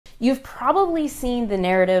You've probably seen the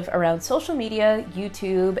narrative around social media,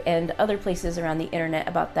 YouTube, and other places around the internet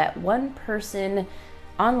about that one person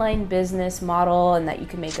online business model and that you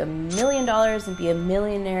can make $1 million and be a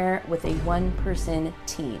millionaire with a one-person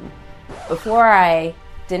team. Before I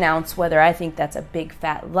denounce whether I think that's a big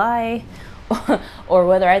fat lie or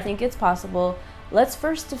whether I think it's possible, let's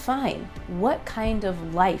first define what kind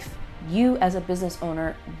of life you as a business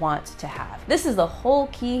owner want to have. This is the whole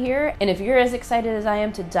key here. And if you're as excited as I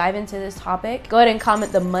am to dive into this topic, go ahead and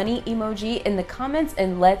comment the money emoji in the comments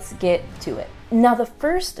and let's get to it. Now, the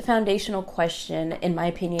first foundational question, in my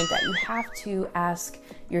opinion, that you have to ask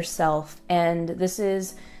yourself, and this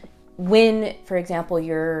is when, for example,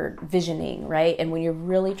 you're visioning, right? And when you're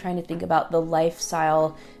really trying to think about the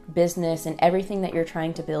lifestyle, business, and everything that you're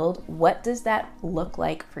trying to build, what does that look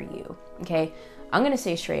like for you? Okay, I'm gonna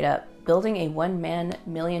say straight up, building a one-man $1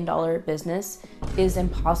 million business is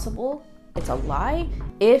impossible. It's a lie.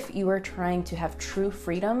 If you are trying to have true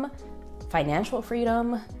freedom, financial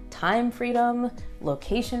freedom, time freedom,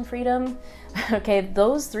 location freedom, okay,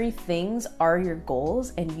 those three things are your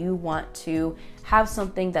goals, and you want to have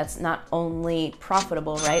something that's not only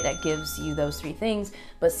profitable, right, that gives you those three things,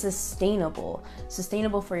 but sustainable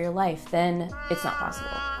for your life, then it's not possible,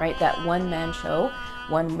 right? That one-man show,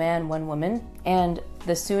 one man, one woman, and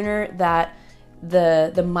the sooner that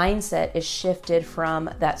the mindset is shifted from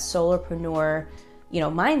that solopreneur,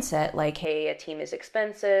 mindset, like, hey, a team is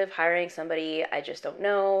expensive, hiring somebody, I just don't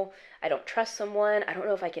know, I don't trust someone, I don't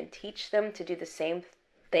know if I can teach them to do the same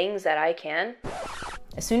things that I can.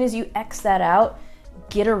 As soon as you X that out,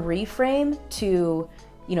 get a reframe to,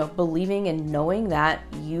 believing and knowing that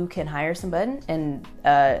you can hire somebody, and,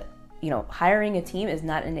 hiring a team is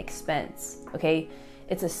not an expense, okay?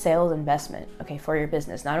 It's a sales investment, okay, for your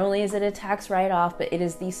business. Not only is it a tax write-off, but it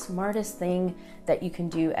is the smartest thing that you can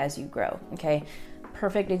do as you grow, okay?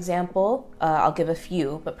 Perfect example, I'll give a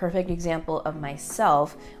few, but perfect example of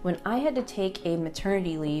myself. When I had to take a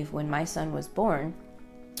maternity leave when my son was born,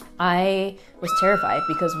 I was terrified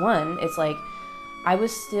because one, it's like, I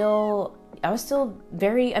was still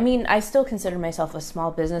very, I still consider myself a small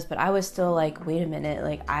business, but I was still like, wait a minute,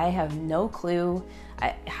 like I have no clue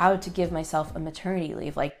how to give myself a maternity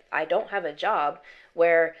leave. Like I don't have a job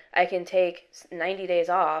where I can take 90 days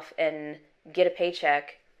off and get a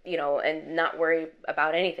paycheck, and not worry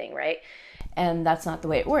about anything, right? And that's not the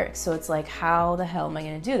way it works. So it's like, how the hell am I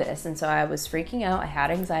going to do this? And so I was freaking out. I had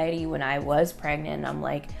anxiety when I was pregnant. I'm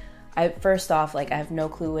like, first off, I have no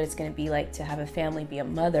clue what it's going to be like to have a family, be a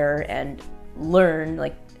mother, and learn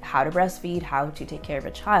like how to breastfeed, how to take care of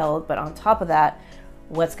a child. But on top of that,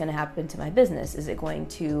 what's going to happen to my business? Is it going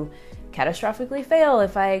to catastrophically fail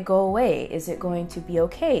if I go away? Is it going to be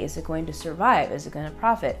okay? Is it going to survive? Is it going to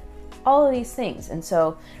profit? All of these things. And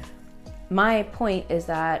so my point is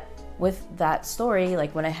that with that story,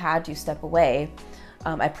 like when I had to step away,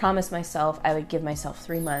 I promised myself I would give myself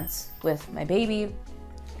 3 months with my baby,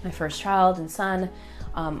 my first child and son.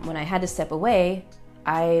 When I had to step away,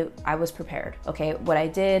 I was prepared. Okay, what I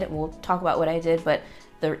did, we'll talk about what I did, but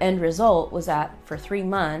the end result was that for 3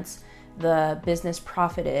 months, the business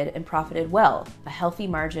profited and profited well, a healthy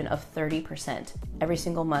margin of 30% every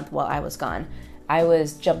single month while I was gone. I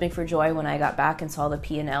was jumping for joy when I got back and saw the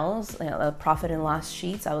P&Ls, the profit and loss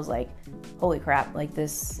sheets. I was like, holy crap, like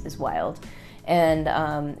this is wild. And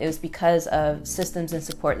it was because of systems and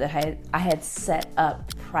support that I had set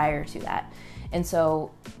up prior to that. And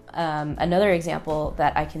so another example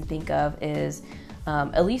that I can think of is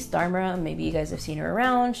Elise Dharma. Maybe you guys have seen her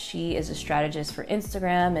around. She is a strategist for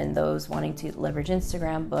Instagram and those wanting to leverage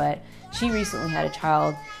Instagram, but she recently had a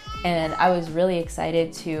child, and I was really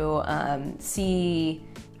excited to see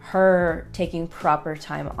her taking proper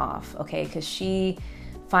time off, okay? Because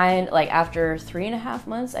after 3.5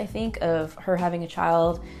 months, I think, of her having a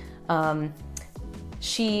child,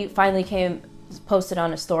 she finally posted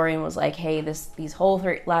on a story and was like, hey, these whole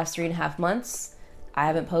last 3.5 months, I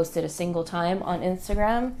haven't posted a single time on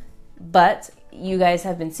Instagram, but you guys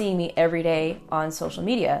have been seeing me every day on social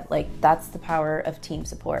media. Like, that's the power of team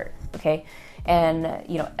support, okay? And,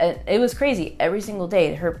 it was crazy. Every single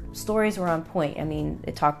day, her stories were on point.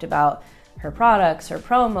 It talked about her products, her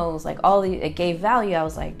promos, like it gave value. I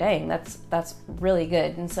was like, dang, that's really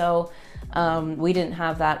good. And so we didn't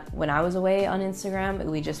have that when I was away on Instagram.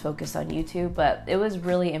 We just focused on YouTube, but it was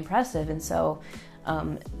really impressive. And so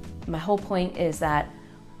my whole point is that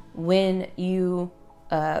when you,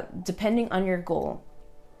 depending on your goal,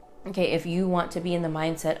 okay, if you want to be in the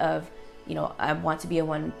mindset of, I want to be a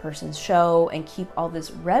one-person show and keep all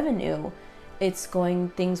this revenue,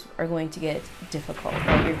 things are going to get difficult,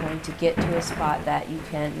 right? You're going to get to a spot that you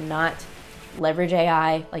cannot leverage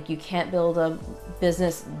AI. Like, you can't build a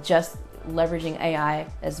business just leveraging AI,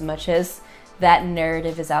 as much as that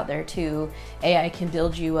narrative is out there too. AI can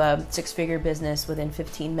build you a 6-figure business within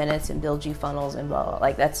 15 minutes and build you funnels and blah, blah, blah.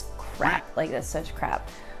 Like, that's crap. Like, that's such crap.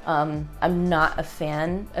 I'm not a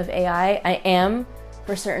fan of AI. I am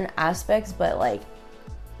for certain aspects, but like,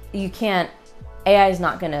 you can't, AI is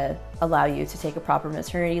not gonna allow you to take a proper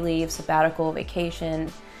maternity leave, sabbatical,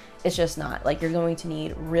 vacation. It's just not. Like, you're going to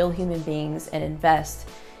need real human beings and invest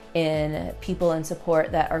in people and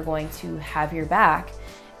support that are going to have your back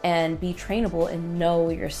and be trainable and know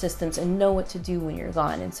your systems and know what to do when you're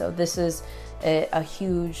gone. And so this is a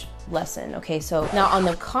huge lesson. Okay, so now on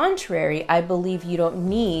the contrary, I believe you don't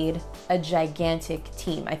need a gigantic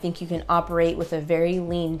team. I think you can operate with a very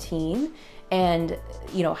lean team and,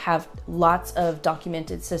 you know, have lots of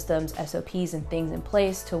documented systems, SOPs and things in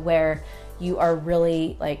place to where you are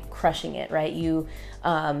really like crushing it, right? You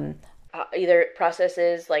either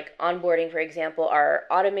processes like onboarding, for example, are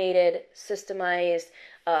automated, systemized.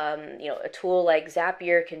 You know, a tool like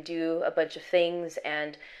Zapier can do a bunch of things,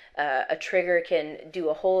 and a trigger can do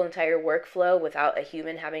a whole entire workflow without a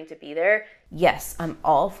human having to be there. Yes, I'm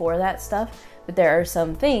all for that stuff, but there are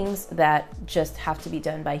some things that just have to be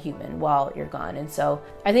done by human while you're gone. And so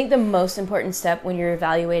I think the most important step when you're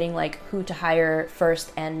evaluating like who to hire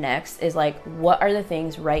first and next is like, what are the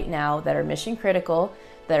things right now that are mission critical,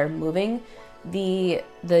 that are moving the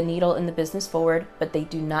needle in the business forward, but they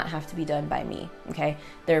do not have to be done by me. Okay,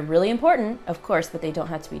 they're really important, of course, but they don't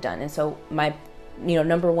have to be done. And so my, you know,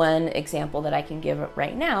 number one example that I can give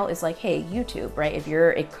right now is like, hey, YouTube, right? If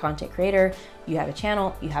you're a content creator, you have a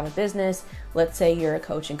channel, you have a business, let's say you're a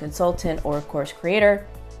coach and consultant or a course creator,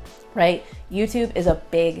 right? YouTube is a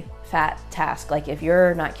big fat task. Like, if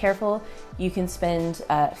you're not careful, you can spend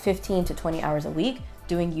 15 to 20 hours a week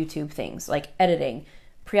doing YouTube things like editing,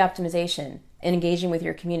 pre-optimization, engaging with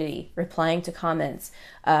your community, replying to comments,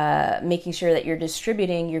 making sure that you're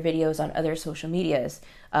distributing your videos on other social medias,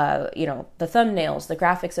 you know, the thumbnails, the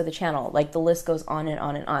graphics of the channel, like the list goes on and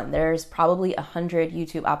on and on. There's probably 100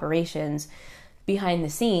 YouTube operations behind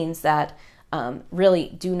the scenes that really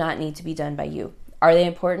do not need to be done by you. Are they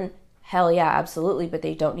important? Hell yeah, absolutely, but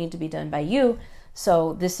they don't need to be done by you.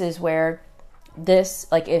 So this is where this,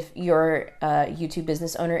 like, if you're a YouTube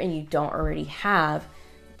business owner and you don't already have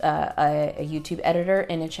a YouTube editor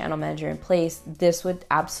and a channel manager in place, this would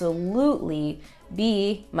absolutely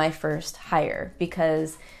be my first hire,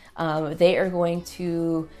 because they are going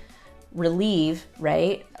to relieve,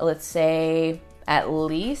 right? Let's say at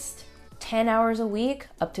least 10 hours a week,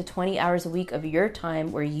 up to 20 hours a week of your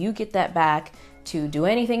time where you get that back to do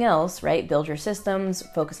anything else, right? Build your systems,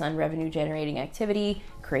 focus on revenue generating activity,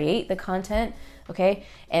 create the content, okay?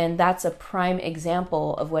 And that's a prime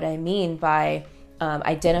example of what I mean by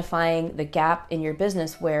identifying the gap in your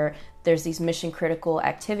business where there's these mission critical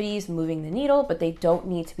activities moving the needle, but they don't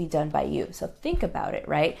need to be done by you. So think about it,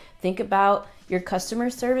 right? Think about your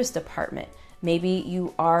customer service department. Maybe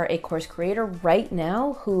you are a course creator right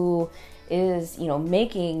now who is, you know,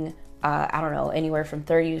 making, I don't know, anywhere from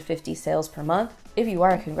 30 to 50 sales per month. If you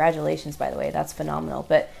are, congratulations, by the way, that's phenomenal.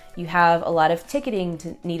 But you have a lot of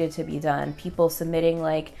ticketing needed to be done. People submitting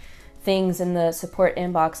like things in the support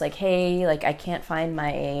inbox like, hey, like I can't find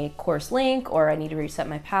my course link, or I need to reset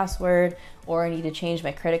my password, or I need to change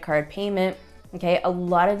my credit card payment. Okay, a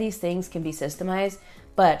lot of these things can be systemized,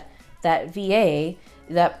 but that VA,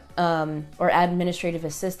 that or administrative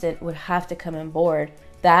assistant would have to come on board.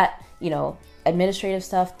 That, you know, administrative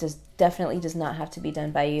stuff definitely does not have to be done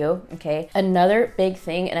by you. Okay, another big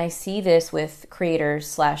thing, and I see this with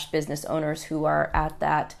creators / business owners who are at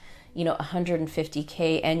that, you know,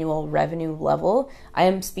 150K annual revenue level. I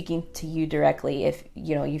am speaking to you directly if,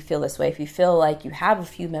 you know, you feel this way. If you feel like you have a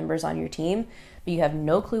few members on your team, but you have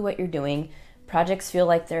no clue what you're doing, projects feel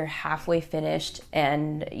like they're halfway finished,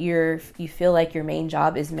 and you feel like your main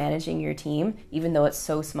job is managing your team, even though it's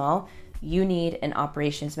so small, you need an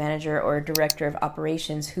operations manager or a director of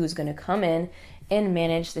operations who's going to come in and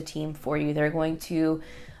manage the team for you. They're going to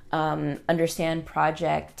understand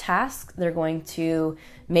project tasks. They're going to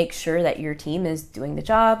make sure that your team is doing the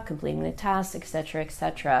job, completing the tasks, etc.,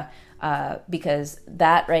 etc. Because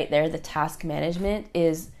that right there, the task management,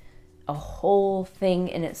 is a whole thing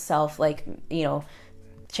in itself. Like, you know,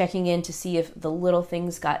 checking in to see if the little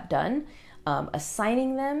things got done,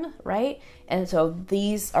 assigning them, right? And so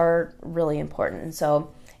these are really important. And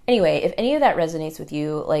so anyway, if any of that resonates with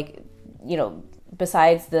you, like, you know,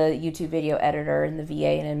 besides the YouTube video editor and the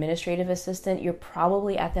VA and administrative assistant, you're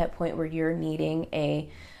probably at that point where you're needing a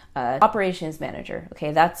operations manager.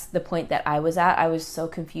 Okay, that's the point that I was at. I was so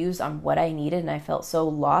confused on what I needed, and I felt so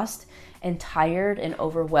lost and tired and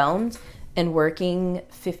overwhelmed and working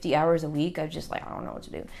 50 hours a week. I was just like, I don't know what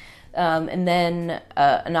to do. And then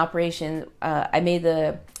an operation, I made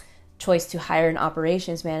the choice to hire an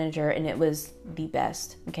operations manager, and it was the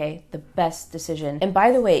best, okay? The best decision. And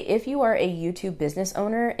by the way, if you are a YouTube business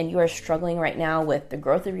owner and you are struggling right now with the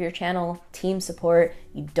growth of your channel, team support,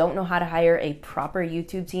 you don't know how to hire a proper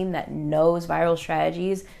YouTube team that knows viral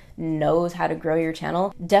strategies, knows how to grow your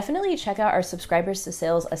channel, definitely check out our Subscribers to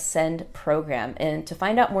Sales Ascend program. And to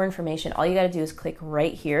find out more information, all you got to do is click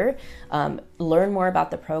right here, learn more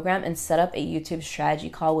about the program, and set up a YouTube strategy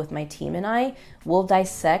call with my team and I. We'll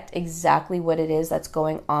dissect exactly what it is that's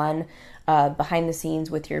going on behind the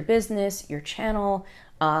scenes with your business, your channel,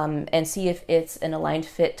 and see if it's an aligned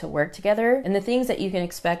fit to work together. And the things that you can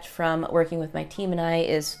expect from working with my team and I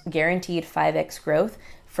is guaranteed 5x growth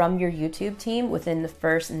from your YouTube team within the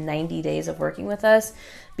first 90 days of working with us,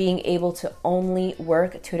 being able to only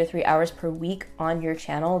work 2 to 3 hours per week on your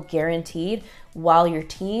channel, guaranteed, while your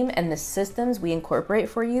team and the systems we incorporate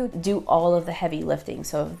for you do all of the heavy lifting.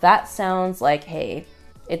 So if that sounds like, hey,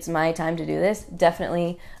 it's my time to do this,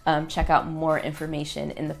 definitely check out more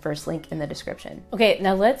information in the first link in the description. Okay,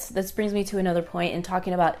 now this brings me to another point in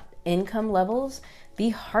talking about income levels.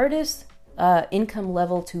 The hardest income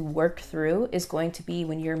level to work through is going to be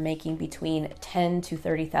when you're making between $10,000 to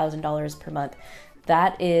 $30,000 per month.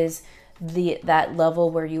 That is that level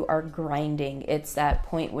where you are grinding. It's that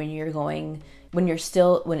point when when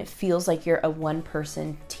it feels like you're a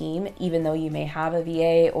one-person team, even though you may have a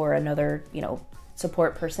VA or another,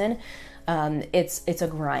 support person. It's a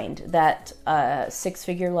grind. That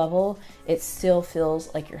 6-figure level, it still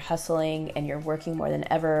feels like you're hustling and you're working more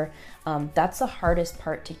than ever. That's the hardest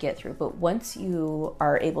part to get through. But once you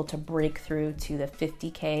are able to break through to the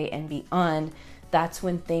 50K and beyond, that's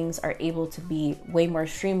when things are able to be way more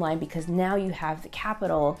streamlined, because now you have the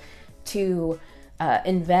capital to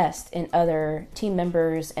invest in other team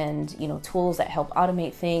members and tools that help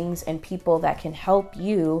automate things and people that can help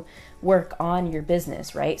you work on your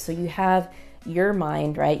business, right? So you have your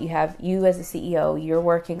mind, right? You have you as a CEO, you're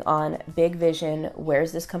working on big vision.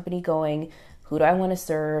 Where's this company going? Who do I want to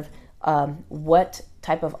serve? What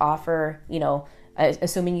type of offer,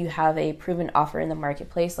 assuming you have a proven offer in the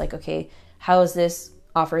marketplace, like, okay, how is this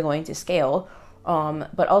offer going to scale?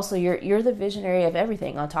 But also you're the visionary of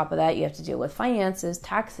everything. On top of that, you have to deal with finances,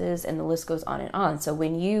 taxes, and the list goes on and on. So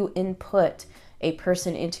when you input a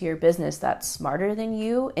person into your business that's smarter than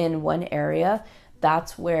you in one area,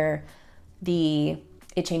 that's where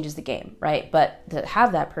it changes the game, right? But to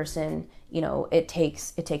have that person, it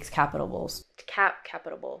takes capitals.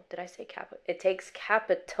 Did I say capital? It takes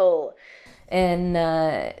capital.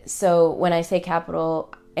 And so when I say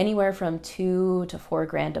capital, anywhere from $2,000 to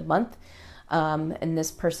 $4,000 a month. And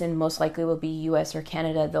this person most likely will be US or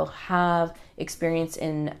Canada. They'll have experience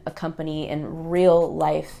in a company in real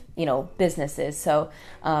life, businesses. So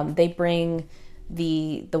they bring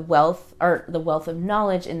the wealth of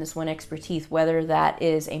knowledge in this one expertise, whether that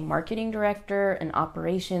is a marketing director, an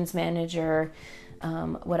operations manager,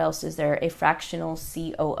 what else is there? A fractional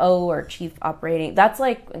COO or chief operating. That's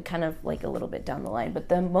kind of a little bit down the line. But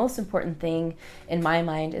the most important thing in my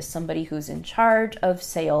mind is somebody who's in charge of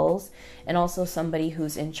sales and also somebody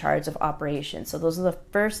who's in charge of operations. So those are the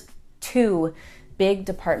first two big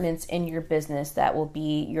departments in your business that will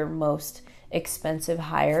be your most expensive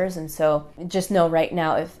hires. And so just know right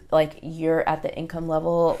now, if you're at the income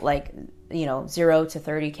level, 0 to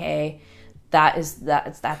 30K, that's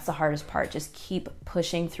the hardest part. Just keep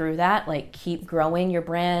pushing through that. Keep growing your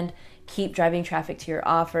brand, keep driving traffic to your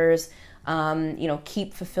offers,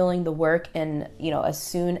 keep fulfilling the work. And, as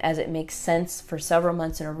soon as it makes sense for several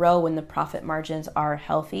months in a row when the profit margins are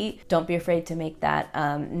healthy, don't be afraid to make that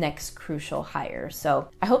next crucial hire. So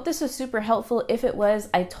I hope this was super helpful. If it was,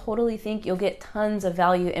 I totally think you'll get tons of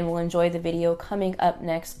value and will enjoy the video coming up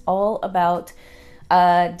next, all about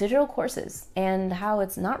digital courses and how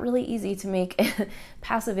it's not really easy to make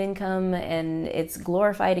passive income, and it's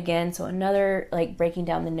glorified again. So another breaking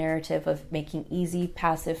down the narrative of making easy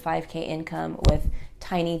passive 5K income with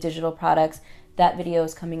tiny digital products. That video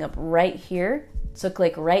is coming up right here. So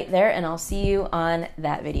click right there and I'll see you on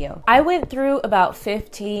that video. I went through about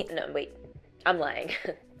 15, no, wait, I'm lying.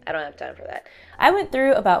 I don't have time for that. I went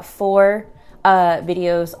through about 4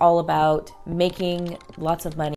 videos all about making lots of money